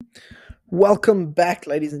Welcome back,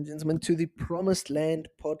 ladies and gentlemen, to the Promised Land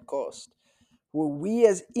podcast, where we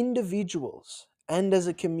as individuals and as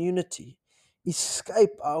a community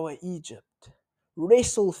escape our Egypt,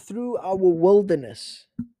 wrestle through our wilderness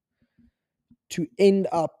to end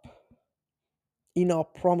up in our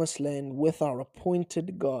Promised Land with our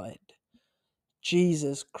appointed guide,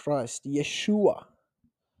 Jesus Christ, Yeshua,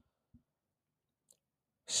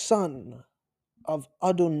 Son of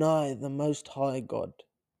Adonai, the Most High God,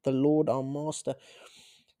 the Lord our Master.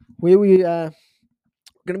 Where we are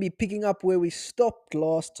going to be picking up where we stopped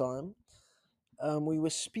last time. We were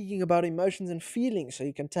speaking about emotions and feelings, so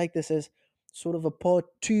you can take this as sort of a part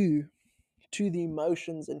two to the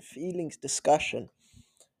emotions and feelings discussion.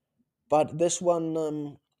 But this one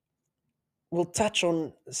will touch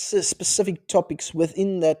on specific topics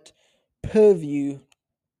within that purview,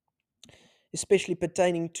 especially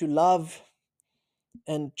pertaining to love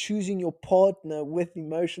and choosing your partner with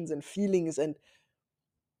emotions and feelings, and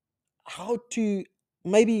how to,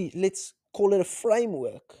 maybe let's call it a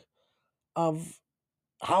framework of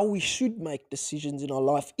how we should make decisions in our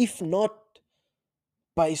life. If not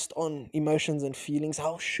based on emotions and feelings,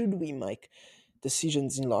 how should we make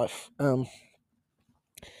decisions in life? And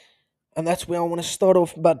that's where I want to start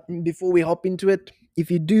off. But before we hop into it, if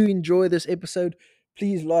you do enjoy this episode,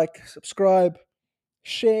 please like, subscribe,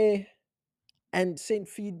 share, and send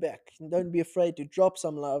feedback. And don't be afraid to drop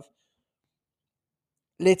some love.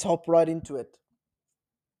 Let's hop right into it.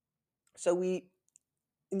 So in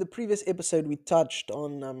the previous episode, we touched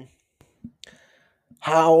on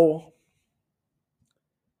how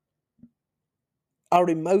our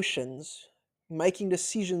emotions, making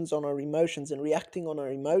decisions on our emotions and reacting on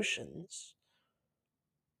our emotions,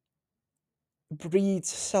 breeds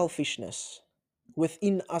selfishness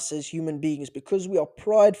within us as human beings, because we are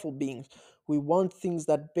prideful beings. We want things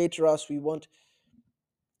that better us.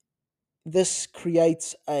 This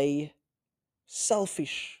creates a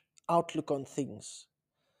selfish outlook on things.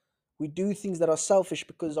 We do things that are selfish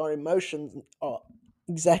because our emotions are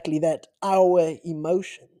exactly that, our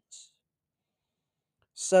emotions.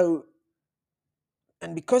 So,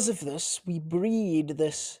 and because of this, we breed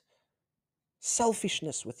this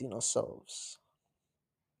selfishness within ourselves.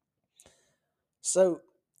 So,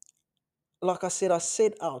 like I said, I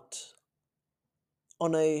set out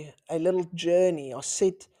on a little journey. I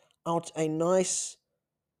set out a nice,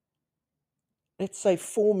 let's say,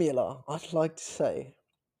 formula, I'd like to say,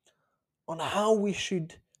 on how we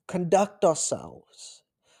should conduct ourselves,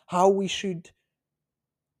 how we should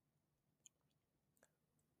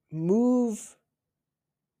move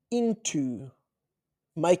into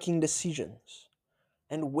making decisions,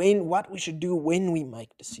 and what we should do when we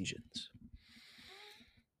make decisions.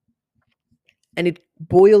 And it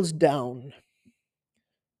boils down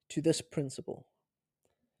to this principle.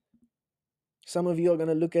 Some of you are going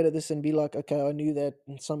to look at this and be like, okay, I knew that.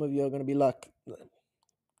 And some of you are going to be like,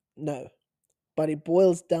 no. But it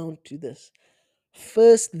boils down to this: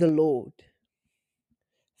 first the Lord,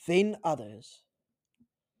 then others,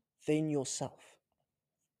 then yourself.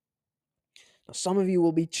 Now, some of you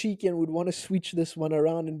will be cheeky and would want to switch this one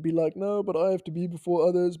around and be like, no, but I have to be before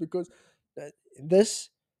others, because this,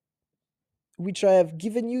 which I have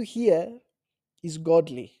given you here, is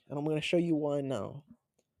godly. And I'm going to show you why now.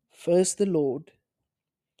 First the Lord,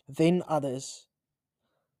 then others,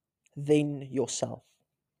 then yourself.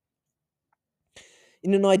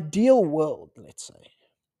 In an ideal world, let's say,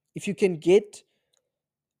 if you can get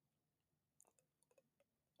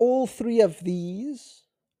all three of these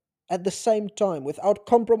at the same time without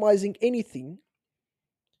compromising anything,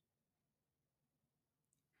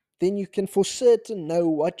 then you can for certain know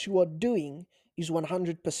what you are doing is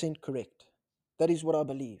 100% correct. That is what I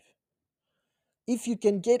believe. If you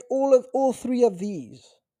can get all three of these,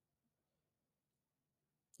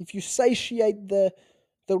 if you satiate the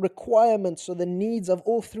requirements or the needs of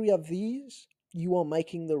all three of these, you are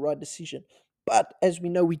making the right decision. But as we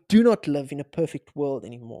know, we do not live in a perfect world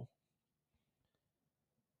anymore.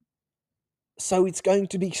 So it's going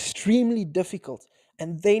to be extremely difficult.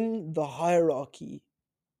 And then the hierarchy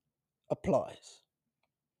applies.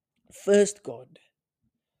 First God,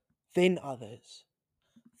 then others,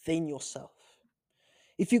 then yourself.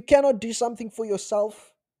 If you cannot do something for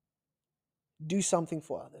yourself, do something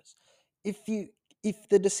for others. If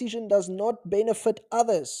the decision does not benefit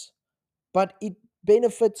others, but it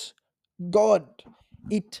benefits God,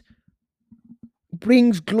 it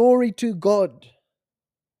brings glory to God,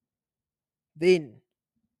 then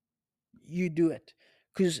you do it.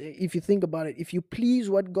 Because if you think about it, if you please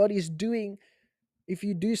what God is doing, if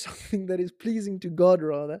you do something that is pleasing to God,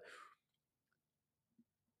 rather,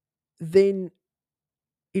 then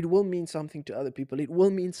it will mean something to other people. It will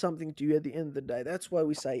mean something to you at the end of the day. That's why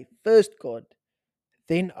we say first God,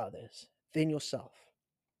 then others, then yourself.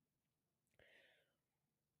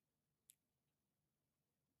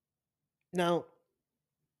 Now,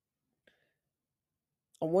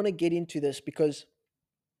 I want to get into this because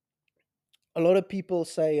a lot of people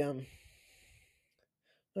say,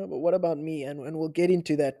 "No, but what about me?" And we'll get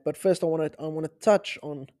into that. But first, I want to touch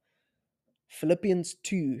on Philippians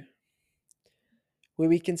 2, where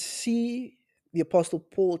we can see the Apostle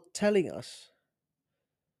Paul telling us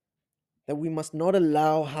that we must not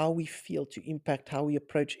allow how we feel to impact how we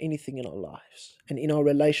approach anything in our lives and in our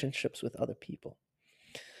relationships with other people.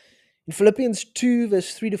 In Philippians 2,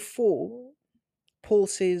 verse 3 to 4, Paul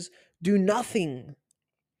says, "Do nothing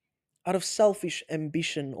out of selfish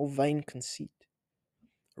ambition or vain conceit.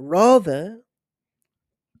 Rather,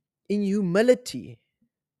 in humility,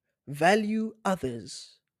 value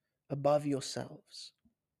others above yourselves,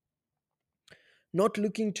 not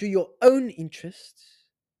looking to your own interests,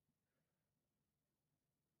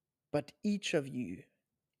 but each of you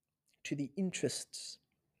to the interests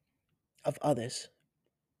of others."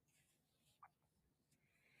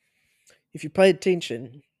 If you pay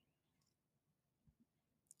attention,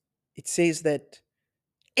 it says that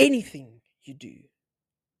anything you do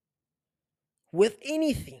with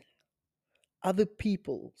anything, other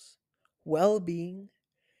people's well being,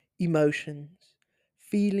 emotions,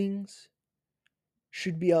 feelings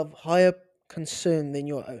should be of higher concern than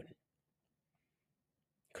your own.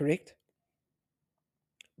 Correct?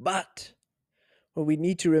 But what we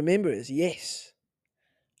need to remember is yes,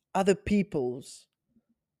 other people's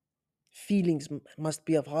feelings must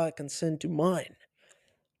be of higher concern to mine.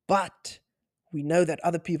 But we know that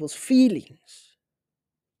other people's feelings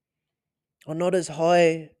are not as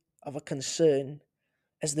high of a concern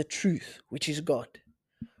as the truth, which is God,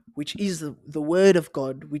 which is the Word of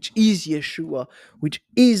God, which is Yeshua, which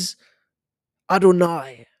is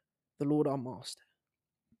Adonai, the Lord our Master.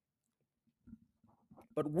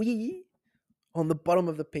 But we are on the bottom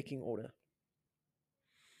of the pecking order.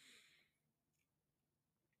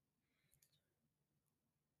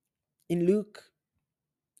 In Luke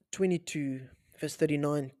 22, verse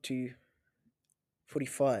 39 to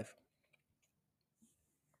 45,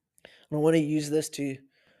 and I want to use this to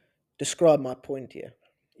describe my point here.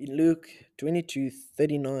 In Luke 22,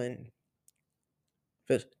 39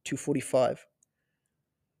 verse 245,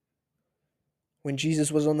 when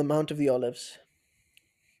Jesus was on the Mount of the Olives,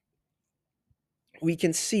 we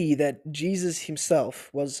can see that Jesus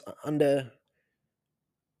himself was under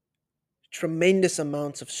tremendous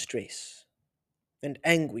amounts of stress and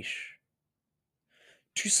anguish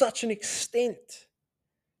to such an extent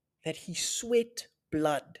that he sweat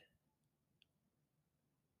blood.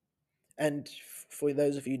 And for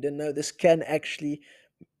those of you who don't know, this can actually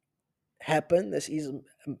happen. This is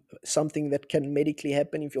something that can medically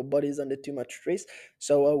happen if your body is under too much stress.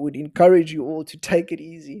 So I would encourage you all to take it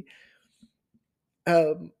easy.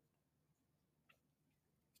 But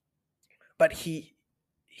he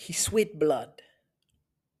sweat blood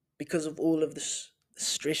because of all of this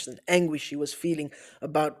stress and anguish he was feeling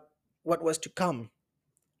about what was to come.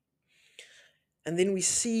 And then we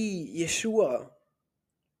see Yeshua,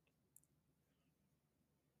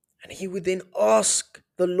 and he would then ask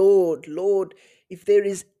the Lord, "Lord, if there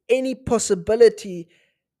is any possibility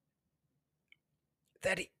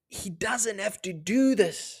that he doesn't have to do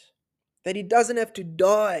this, that he doesn't have to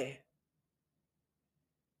die,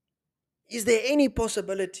 is there any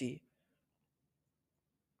possibility?"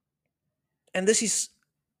 And this is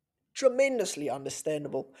tremendously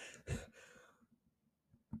understandable.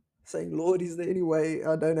 Saying, "Lord, is there any way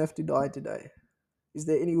I don't have to die today? Is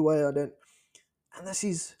there any way I don't?" And this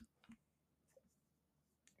is,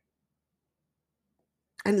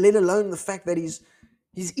 and let alone the fact that he's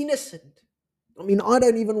innocent. I mean, I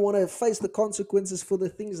don't even want to face the consequences for the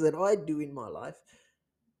things that I do in my life.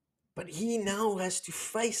 But he now has to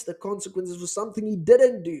face the consequences for something he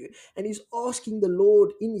didn't do. And he's asking the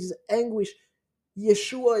Lord in his anguish.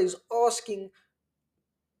 Yeshua is asking,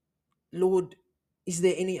 "Lord, is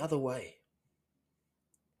there any other way?"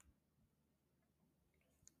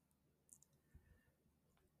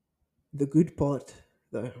 The good part,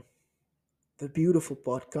 though, the beautiful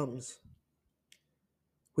part comes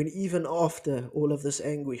when even after all of this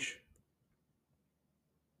anguish,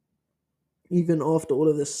 even after all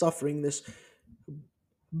of this suffering, this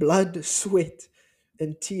blood, sweat,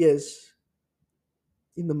 and tears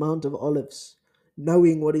in the Mount of Olives,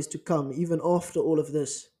 knowing what is to come, even after all of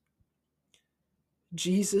this,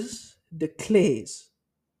 Jesus declares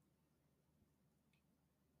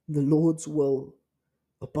the Lord's will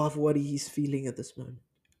above what he is feeling at this moment.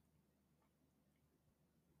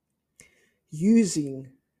 using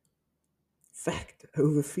fact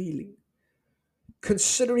over feeling,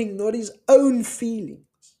 considering not his own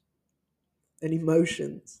feelings and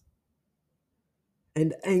emotions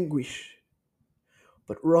and anguish,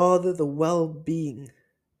 but rather the well being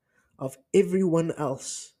of everyone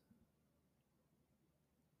else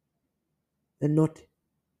and not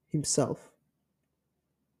himself.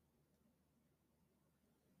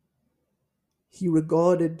 He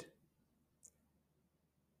regarded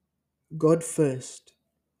God first,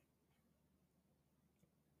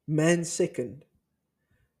 man second,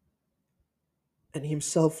 and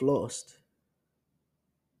himself last.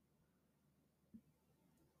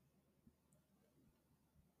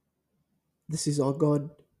 This is our God.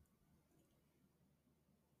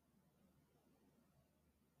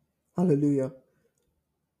 Hallelujah.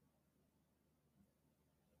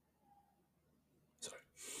 Sorry.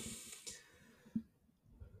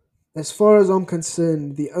 As far as I'm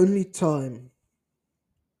concerned, the only time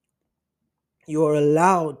you are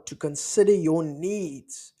allowed to consider your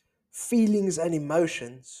needs, feelings, and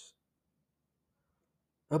emotions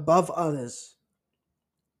above others,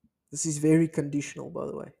 this is very conditional, by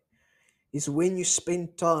the way, is when you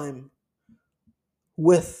spend time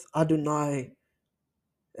with Adonai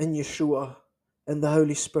and Yeshua and the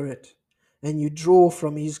Holy Spirit and you draw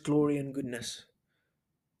from His glory and goodness.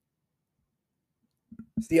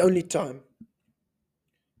 It's the only time.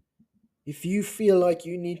 If you feel like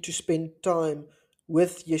you need to spend time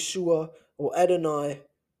with Yeshua or Adonai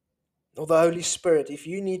or the Holy Spirit, if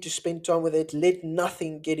you need to spend time with it, let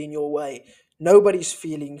nothing get in your way. Nobody's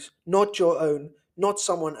feelings, not your own, not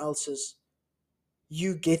someone else's.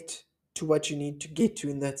 You get to what you need to get to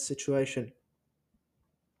in that situation.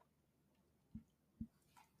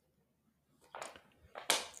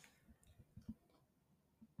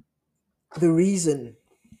 The reason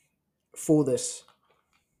for this,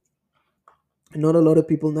 and not a lot of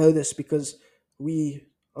people know this because we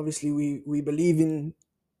believe in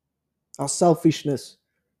our selfishness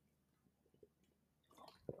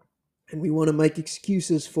and we want to make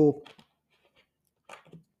excuses for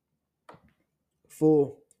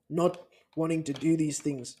not wanting to do these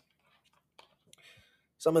things.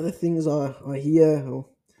 Some of the things I hear, or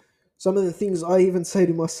some of the things I even say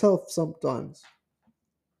to myself sometimes,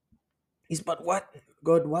 is, but what,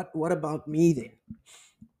 God, what about me then?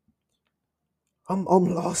 I'm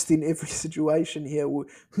lost in every situation here.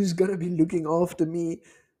 Who's going to be looking after me?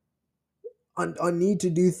 I need to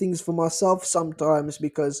do things for myself sometimes,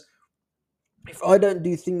 because if I don't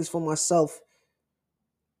do things for myself,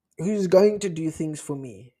 who's going to do things for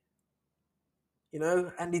me?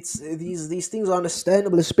 And it's these things are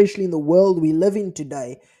understandable, especially in the world we live in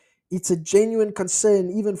today. It's a genuine concern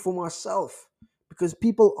even for myself, because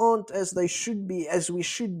people aren't as they should be, as we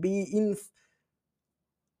should be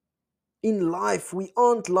in life. We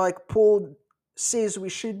aren't like Paul says we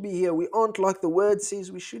should be here. We aren't like the word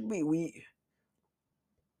says we should be. We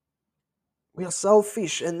are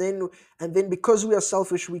selfish, and then because we are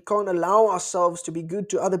selfish, we can't allow ourselves to be good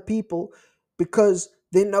to other people, because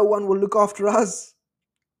then no one will look after us,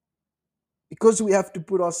 because we have to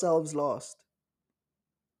put ourselves last.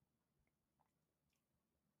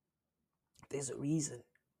 There's a reason.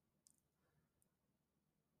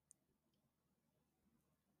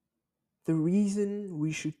 The reason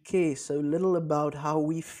we should care so little about how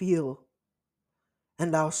we feel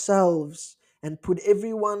and ourselves and put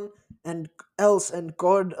everyone and else and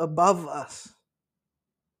God above us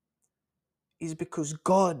is because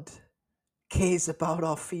God cares about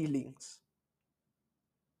our feelings.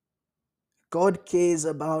 God cares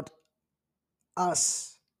about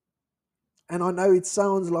us. And I know it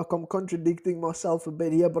sounds like I'm contradicting myself a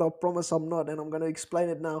bit here, but I promise I'm not, and I'm going to explain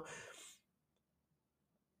it now.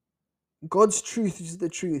 God's truth is the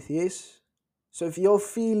truth, yes? So if your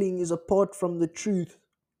feeling is apart from the truth,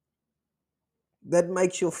 that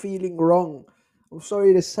makes your feeling wrong. I'm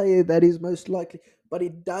sorry to say it, that is most likely, but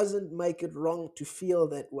it doesn't make it wrong to feel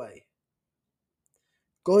that way.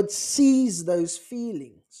 God sees those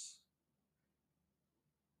feelings.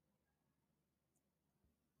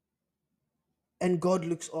 And God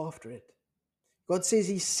looks after it. God says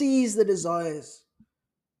He sees the desires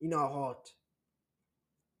in our heart.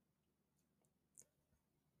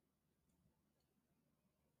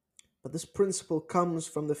 But this principle comes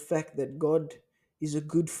from the fact that God is a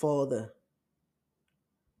good Father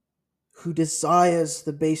who desires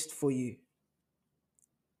the best for you.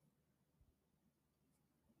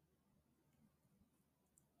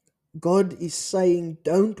 God is saying,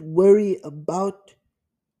 don't worry about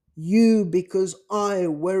you, because I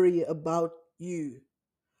worry about you.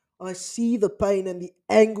 I see the pain and the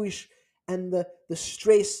anguish and the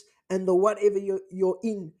stress and the whatever you're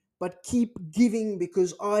in, but keep giving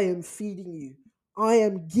because I am feeding you. I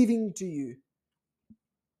am giving to you.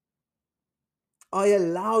 I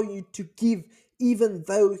allow you to give even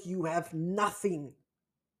though you have nothing.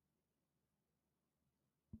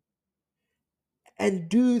 And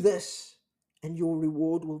do this, and your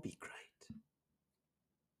reward will be great.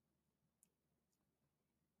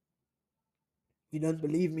 If you don't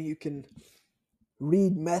believe me, you can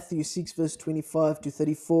read Matthew 6, verse 25 to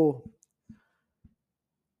 34,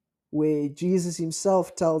 where Jesus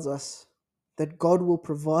himself tells us that God will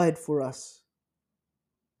provide for us.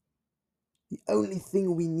 The only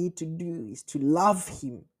thing we need to do is to love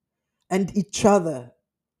him and each other,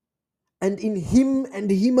 and in him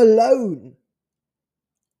and him alone,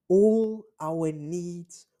 all our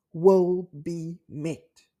needs will be met,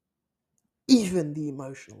 even the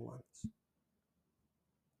emotional ones.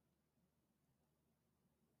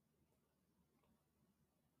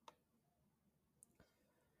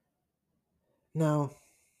 Now,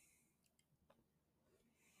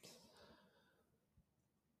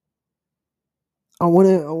 I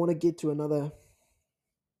want to get to another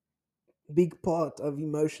big part of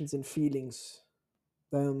emotions and feelings,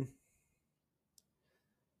 um,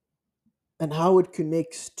 and how it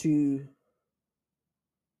connects to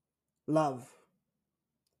love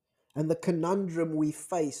and the conundrum we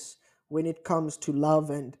face when it comes to love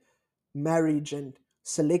and marriage and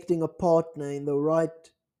selecting a partner in the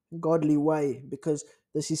right godly way, because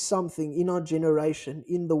this is something in our generation,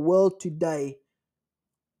 in the world today,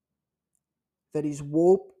 that is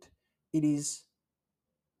warped. It is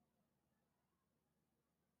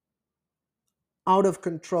out of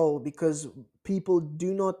control because people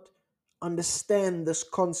do not understand this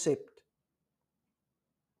concept.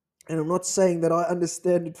 And I'm not saying that I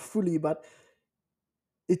understand it fully, but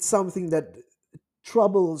it's something that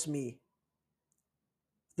troubles me.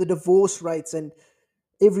 The divorce rates and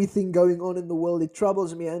everything going on in the world, it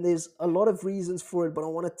troubles me, and there's a lot of reasons for it, but I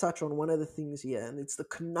want to touch on one of the things here, and it's the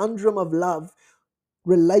conundrum of love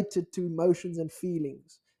related to emotions and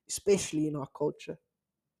feelings, especially in our culture.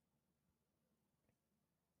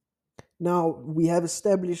 Now, we have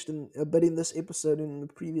established a bit in this episode and in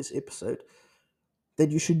the previous episode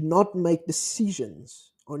that you should not make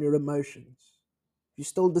decisions on your emotions. If you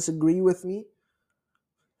still disagree with me,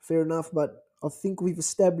 fair enough, but I think we've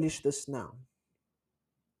established this now.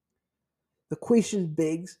 The question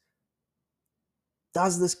begs,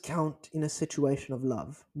 does this count in a situation of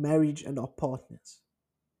love, marriage, and our partners?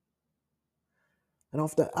 And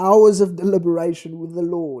after hours of deliberation with the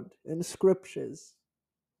Lord and the scriptures,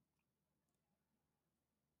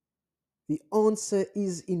 the answer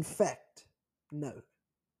is, in fact, no.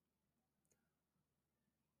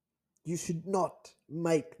 You should not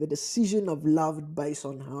make the decision of love based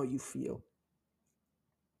on how you feel.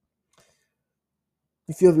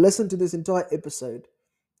 If you have listened to this entire episode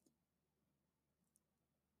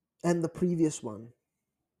and the previous one,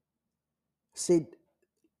 said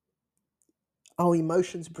our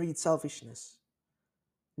emotions breed selfishness.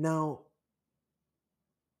 Now,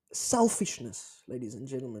 selfishness, ladies and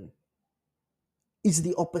gentlemen, is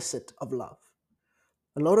the opposite of love.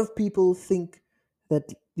 A lot of people think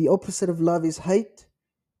that the opposite of love is hate.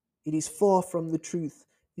 It is far from the truth.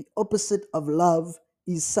 The opposite of love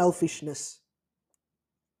is selfishness.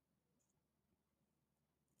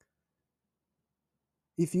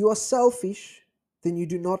 If you are selfish, then you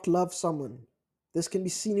do not love someone. This can be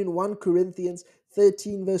seen in 1 Corinthians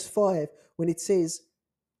 13 verse 5 when it says,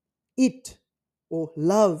 it or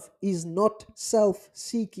love is not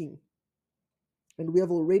self-seeking. And we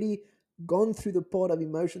have already gone through the part of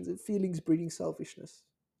emotions and feelings breeding selfishness.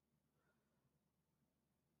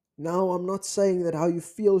 Now, I'm not saying that how you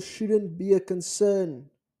feel shouldn't be a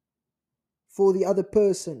concern for the other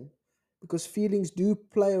person, because feelings do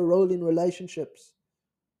play a role in relationships,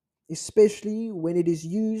 especially when it is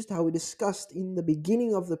used, how we discussed in the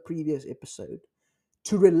beginning of the previous episode,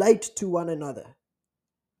 to relate to one another,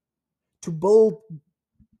 to build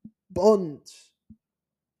bonds.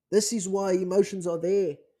 This is why emotions are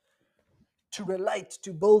there, to relate,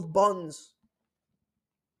 to build bonds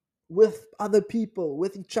with other people,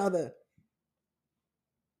 with each other.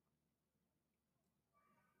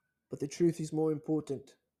 But the truth is more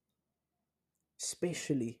important,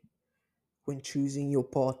 especially when choosing your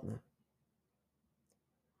partner.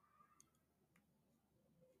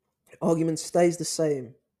 The argument stays the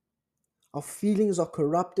same. Our feelings are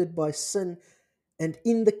corrupted by sin, and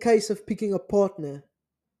in the case of picking a partner,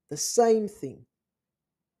 the same thing.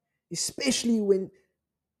 Especially when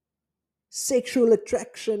sexual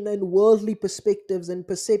attraction and worldly perspectives and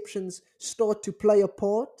perceptions start to play a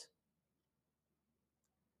part,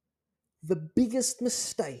 The biggest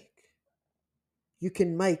mistake you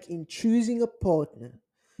can make in choosing a partner,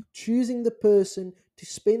 choosing the person to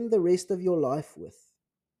spend the rest of your life with,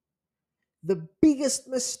 the biggest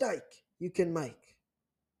mistake you can make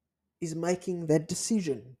is making that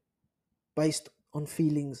decision based on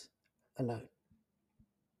feelings alone.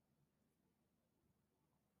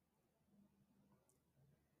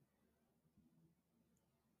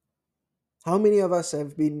 How many of us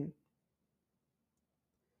have been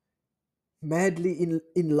madly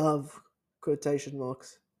in love, quotation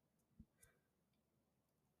marks?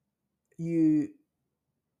 You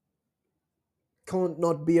can't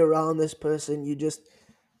not be around this person.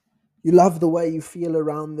 You love the way you feel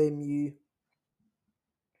around them.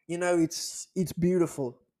 It's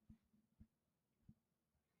beautiful.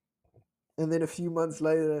 And then a few months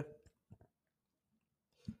later,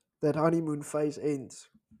 that honeymoon phase ends,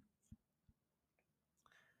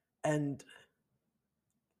 and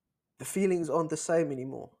the feelings aren't the same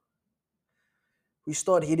anymore. We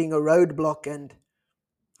start hitting a roadblock and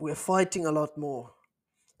we're fighting a lot more.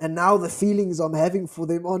 And now the feelings I'm having for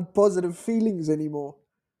them aren't positive feelings anymore.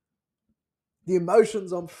 The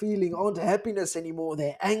emotions I'm feeling aren't happiness anymore.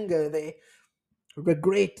 They're anger, they're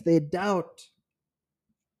regret, they're doubt.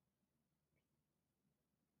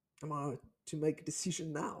 Am I to make a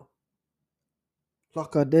decision now?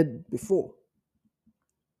 Like I did before.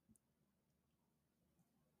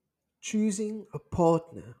 Choosing a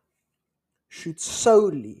partner should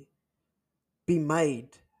solely be made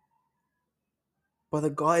by the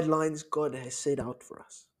guidelines God has set out for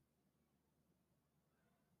us.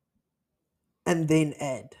 And then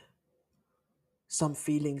add some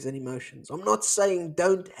feelings and emotions. I'm not saying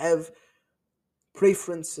don't have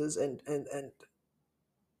preferences and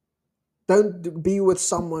don't be with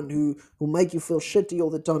someone who will make you feel shitty all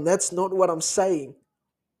the time. That's not what I'm saying.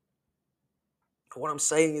 What I'm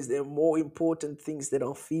saying is there are more important things than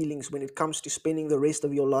our feelings when it comes to spending the rest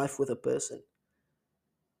of your life with a person.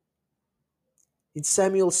 In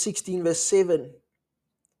Samuel 16 verse 7,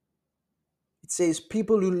 it says,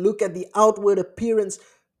 people look at the outward appearance,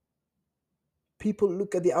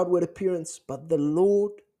 but the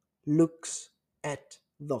Lord looks at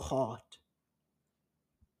the heart.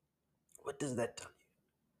 What does that tell you?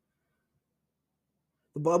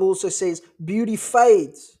 The Bible also says, beauty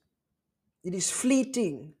fades. It is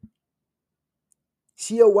fleeting. It's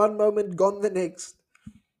here one moment, gone the next.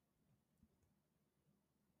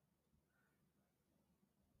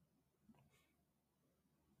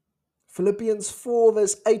 Philippians 4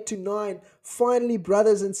 verse 8 to 9. Finally,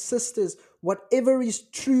 brothers and sisters, whatever is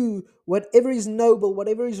true, whatever is noble,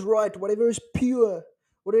 whatever is right, whatever is pure,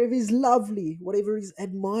 whatever is lovely, whatever is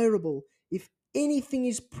admirable, if anything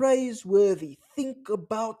is praiseworthy, think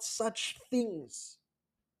about such things.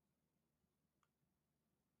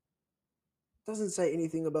 It doesn't say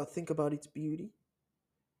anything about think about its beauty.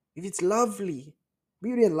 If it's lovely,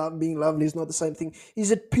 beauty and love being lovely is not the same thing.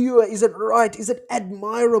 Is it pure? Is it right? Is it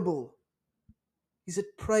admirable? Is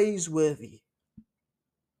it praiseworthy?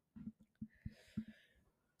 I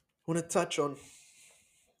want to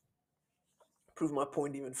prove my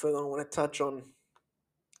point even further. I want to touch on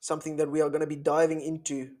something that we are going to be diving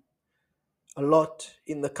into a lot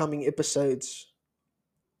in the coming episodes.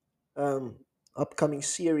 Upcoming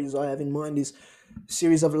series I have in mind is a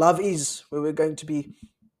series of Love Is, where we're going to be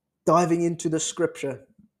diving into the scripture.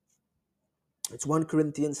 It's 1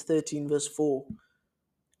 Corinthians 13 verse 4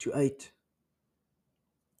 to 8.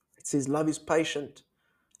 It says, love is patient,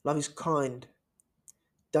 love is kind,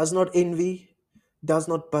 does not envy, does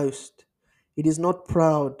not boast, it is not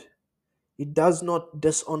proud, it does not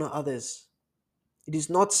dishonor others, it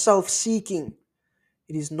is not self-seeking,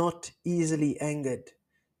 it is not easily angered,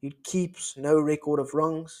 it keeps no record of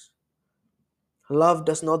wrongs. Love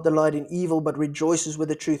does not delight in evil, but rejoices with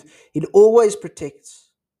the truth. It always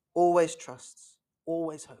protects, always trusts,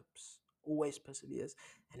 always hopes, always perseveres,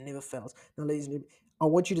 and never fails. Now, ladies and gentlemen, I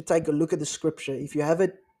want you to take a look at the scripture. If you have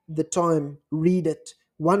the time, read it.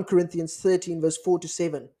 1 Corinthians 13, verse 4 to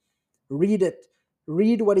 7. Read it.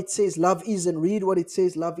 Read what it says love is, and read what it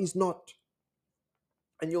says love is not.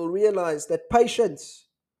 And you'll realize that patience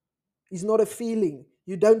is not a feeling.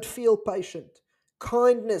 You don't feel patient.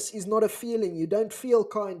 Kindness is not a feeling. You don't feel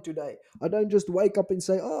kind today. I don't just wake up and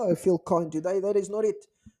say, oh, I feel kind today. That is not it.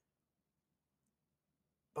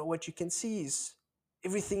 But what you can see is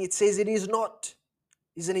everything it says it is not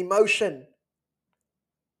is an emotion.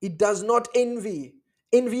 It does not envy.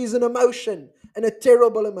 Envy is an emotion, and a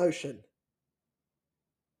terrible emotion.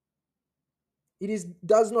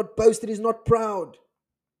 Does not boast. It is not proud.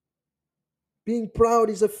 Being proud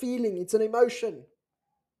is a feeling. It's an emotion.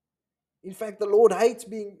 In fact, the Lord hates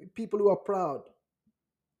being people who are proud.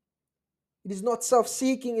 It is not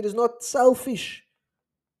self-seeking. It is not selfish.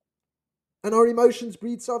 And our emotions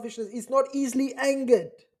breed selfishness. It's not easily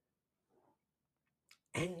angered.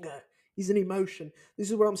 Anger is an emotion. This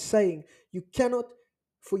is what I'm saying. You cannot,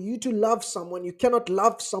 for you to love someone, you cannot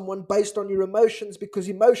love someone based on your emotions, because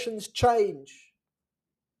emotions change.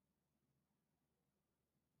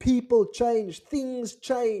 People change, things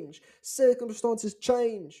change, circumstances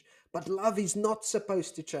change, but love is not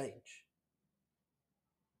supposed to change.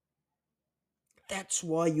 That's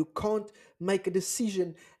why you can't make a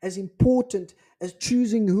decision as important as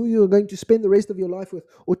choosing who you're going to spend the rest of your life with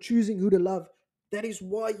or choosing who to love. That is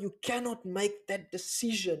why you cannot make that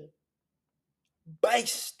decision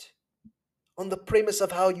based on the premise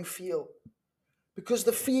of how you feel, because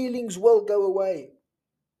the feelings will go away.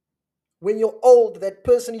 When you're old, that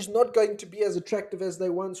person is not going to be as attractive as they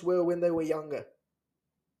once were when they were younger.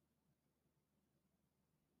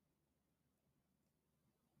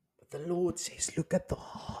 But the Lord says, look at the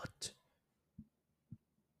heart.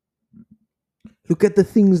 Look at the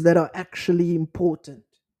things that are actually important.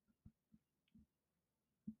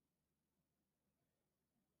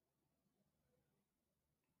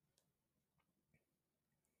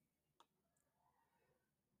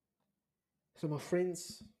 So, my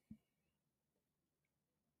friends,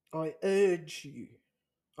 I urge you,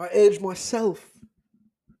 I urge myself,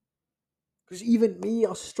 because even me,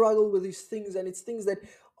 I struggle with these things, and it's things that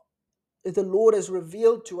the Lord has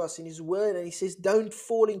revealed to us in His Word, and He says, don't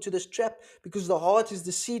fall into this trap, because the heart is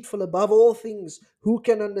deceitful above all things. Who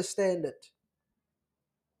can understand it?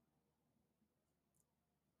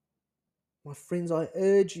 My friends, I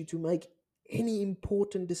urge you to make any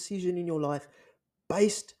important decision in your life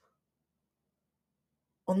based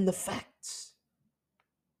on the facts,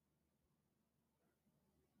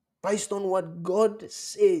 based on what God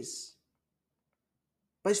says,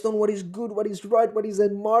 based on what is good, what is right, what is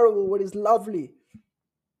admirable, what is lovely.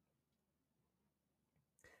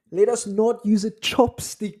 Let us not use a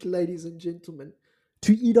chopstick, ladies and gentlemen,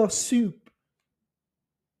 to eat our soup.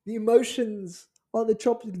 The emotions are the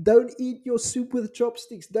chopsticks. Don't eat your soup with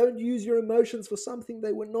chopsticks. Don't use your emotions for something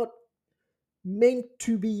they were not meant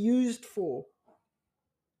to be used for.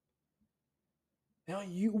 Now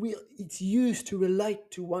it's used to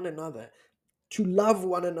relate to one another, to love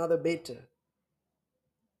one another better,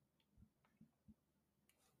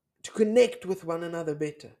 to connect with one another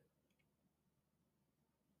better.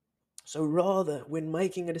 So rather, when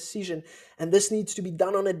making a decision, and this needs to be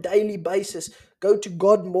done on a daily basis, go to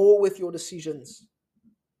God more with your decisions.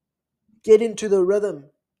 Get into the rhythm.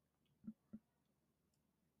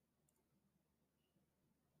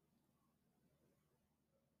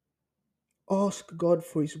 Ask God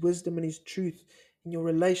for His wisdom and His truth in your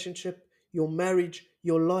relationship, your marriage,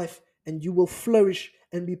 your life, and you will flourish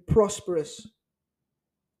and be prosperous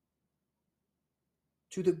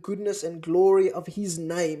to the goodness and glory of His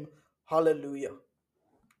name. Hallelujah.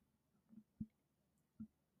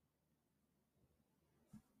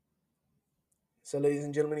 So, ladies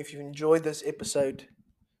and gentlemen, if you enjoyed this episode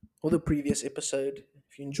or the previous episode,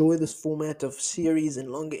 if you enjoy this format of series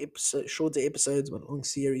and longer episodes, shorter episodes but long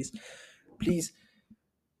series, please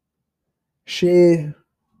share,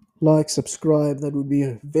 like, subscribe. That would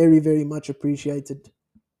be very, very much appreciated.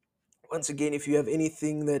 Once again, if you have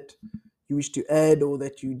anything that you wish to add or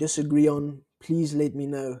that you disagree on, please let me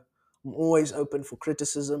know. I'm always open for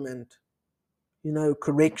criticism and,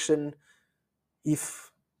 correction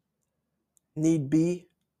if need be.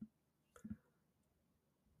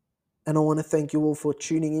 And I want to thank you all for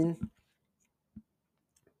tuning in.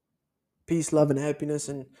 Peace, love, and happiness,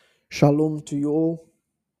 and shalom to you all.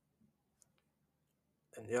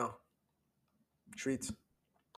 And yeah, treats.